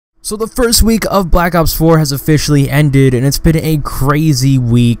So the first week of Black Ops 4 has officially ended, and it's been a crazy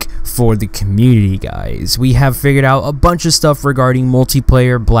week for the community, guys. We have figured out a bunch of stuff regarding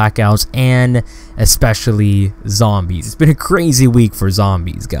multiplayer, blackouts, and especially zombies. It's been a crazy week for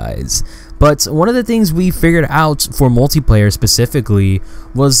zombies, guys. But one of the things we figured out for multiplayer specifically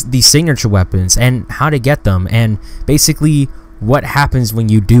was the signature weapons and how to get them, and basically what happens when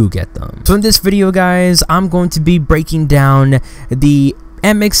you do get them. So in this video, guys, I'm going to be breaking down the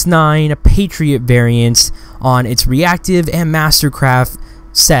MX-9 Patriot Variant on its Reactive and Mastercraft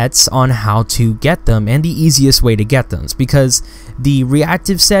sets on how to get them and the easiest way to get them, because the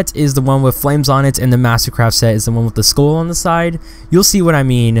Reactive set is the one with flames on it and the Mastercraft set is the one with the skull on the side. You'll see what I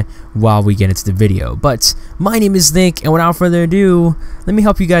mean while we get into the video. But my name is Nick, and without further ado, let me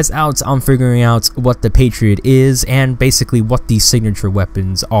help you guys out on figuring out what the Patriot is and basically what these signature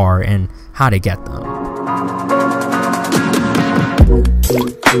weapons are and how to get them.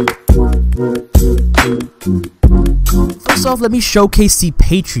 First off, let me showcase the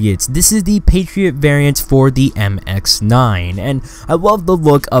Patriot. This is the Patriot variant for the MX9, and I love the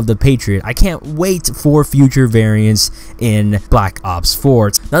look of the Patriot. I can't wait for future variants in Black Ops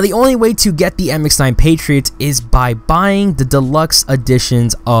 4. Now, the only way to get the MX9 Patriot is by buying the deluxe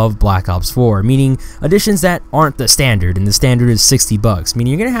editions of Black Ops 4, meaning editions that aren't the standard, and the standard is 60 bucks,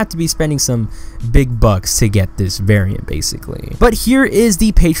 meaning you're gonna have to be spending some big bucks to get this variant, basically. But here is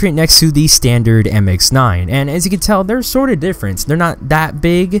the Patriot next to the standard MX9, and as you can tell, they're sort of different. They're not that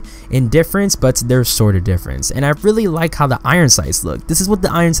big in difference, but they're sort of different. And I really like how the iron sights look. This is what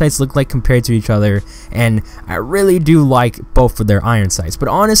the iron sights look like compared to each other, and I really do like both of their iron sights. But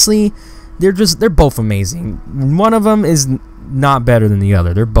honestly, they're both amazing. One of them is not better than the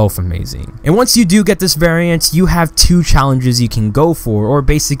other. They're both amazing. And once you do get this variant, you have two challenges you can go for, or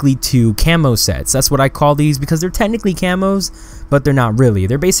basically two camo sets. That's what I call these, because they're technically camos, but they're not really.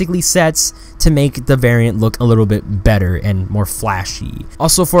 They're basically sets to make the variant look a little bit better and more flashy.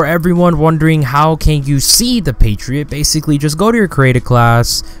 Also, for everyone wondering how can you see the Patriot, basically just go to your creative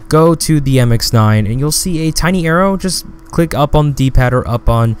class, go to the MX9, and you'll see a tiny arrow. Just click up on the D-pad or up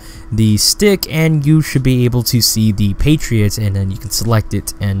on the stick, and you should be able to see the Patriot, and then you can select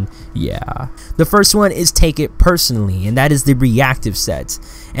it, and yeah. The first one is Take It Personally, and that is the Reactive set.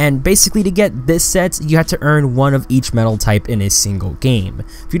 And basically, to get this set, you have to earn one of each metal type in a single game.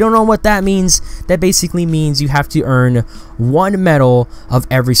 If you don't know what that means, that basically means you have to earn one medal of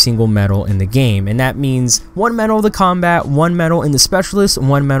every single medal in the game, and that means one medal of the combat, one medal in the specialist,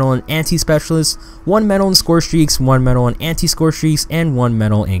 one medal in anti-specialist, one medal in score streaks, one medal in anti-score streaks, and one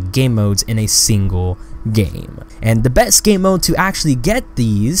medal in game modes in a single game. And the best game mode to actually get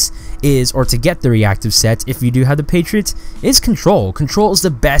these is, or to get the Reactive set if you do have the Patriot, is Control. Control is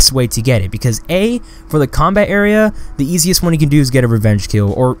the best way to get it, because A, for the combat area, the easiest one you can do is get a revenge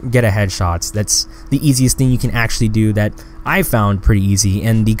kill or get a headshot. That's the easiest thing you can actually do that I found pretty easy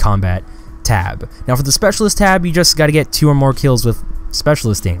in the combat tab. Now for the specialist tab, you just got to get 2 or more kills with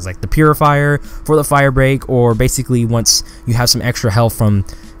specialist things like the purifier for the fire break, or basically once you have some extra health from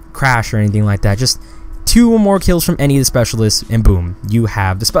crash or anything like that, just 2 or more kills from any of the specialists, and boom, you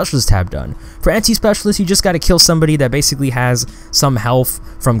have the specialist tab done. For anti-specialist, you just got to kill somebody that basically has some health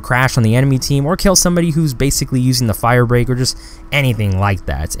from crash on the enemy team, or kill somebody who's basically using the fire break, or just anything like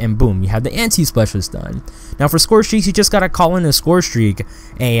that, and boom, you have the anti-specialist done. Now for score streaks, you just got to call in a score streak,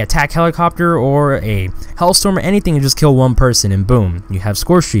 a attack helicopter, or a hellstorm, or anything, and just kill one person, and boom, you have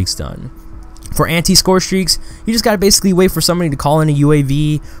score streaks done. For anti-score streaks, you just gotta basically wait for somebody to call in a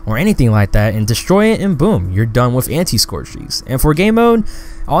UAV or anything like that and destroy it, and boom, you're done with anti-score streaks. And for game mode,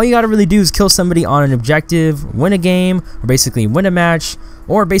 all you gotta really do is kill somebody on an objective, win a game, or basically win a match,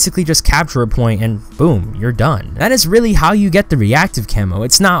 or basically just capture a point, and boom, you're done. That is really how you get the Reactive Camo.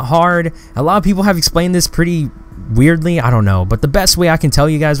 It's not hard. A lot of people have explained this pretty weirdly, I don't know, but the best way I can tell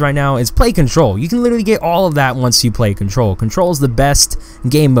you guys right now is play Control. You can literally get all of that once you play Control. Control is the best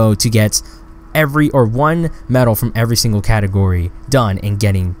game mode to get one medal from every single category done and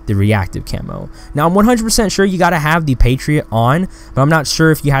getting the Reactive Camo. Now I'm 100% sure you gotta have the Patriot on, but I'm not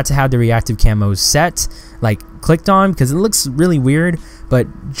sure if you had to have the Reactive Camo set like clicked on, because it looks really weird. But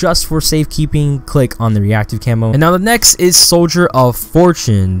just for safekeeping, click on the Reactive Camo. And now the next is Soldier of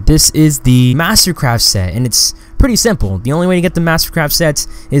Fortune. This is the Mastercraft set, and it's pretty simple. The only way to get the Mastercraft set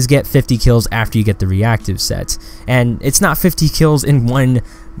is get 50 kills after you get the Reactive set, and it's not 50 kills in one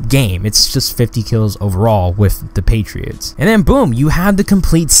game, it's just 50 kills overall with the Patriots. And then boom, you have the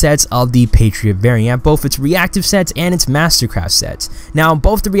complete sets of the Patriot variant, both its Reactive sets and its Mastercraft sets. Now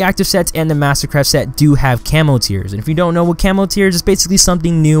both the Reactive sets and the Mastercraft set do have camo tiers, and if you don't know what camo tiers, it's basically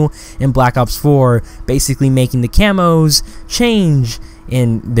something new in Black Ops 4, basically making the camos change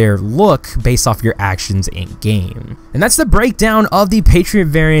in their look based off your actions in game. And that's the breakdown of the Patriot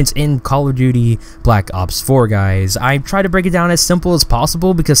variants in Call of Duty Black Ops 4, guys. I try to break it down as simple as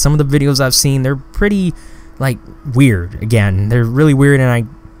possible because some of the videos I've seen, they're pretty like weird. Again, they're really weird and I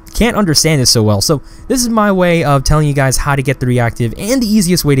can't understand it so well. So this is my way of telling you guys how to get the reactive and the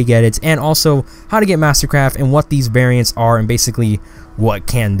easiest way to get it, and also how to get Mastercraft and what these variants are and basically what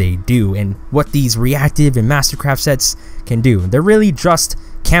can they do and what these reactive and Mastercraft sets can do. They're really just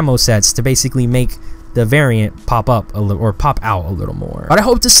camo sets to basically make the variant pop up a little or pop out a little more. But I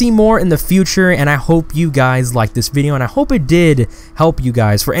hope to see more in the future, and I hope you guys liked this video, and I hope it did help you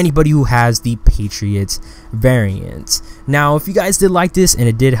guys for anybody who has the Patriot variant. Now, if you guys did like this and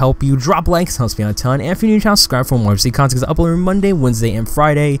it did help you, drop likes, helps me out a ton. And if you're new to the channel, subscribe for more content because I upload every Monday, Wednesday, and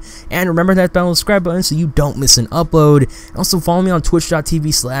Friday. And remember that bell and subscribe button so you don't miss an upload. And also follow me on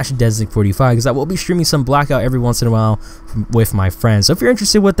twitch.tv/desnick45 because I will be streaming some Blackout every once in a while with my friends. So if you're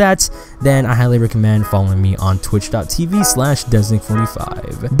interested with that, then I highly recommend following me on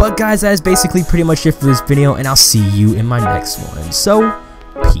twitch.tv/desnick45. But guys, that is basically pretty much it for this video, and I'll see you in my next one. So,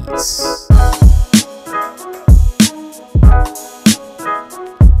 peace.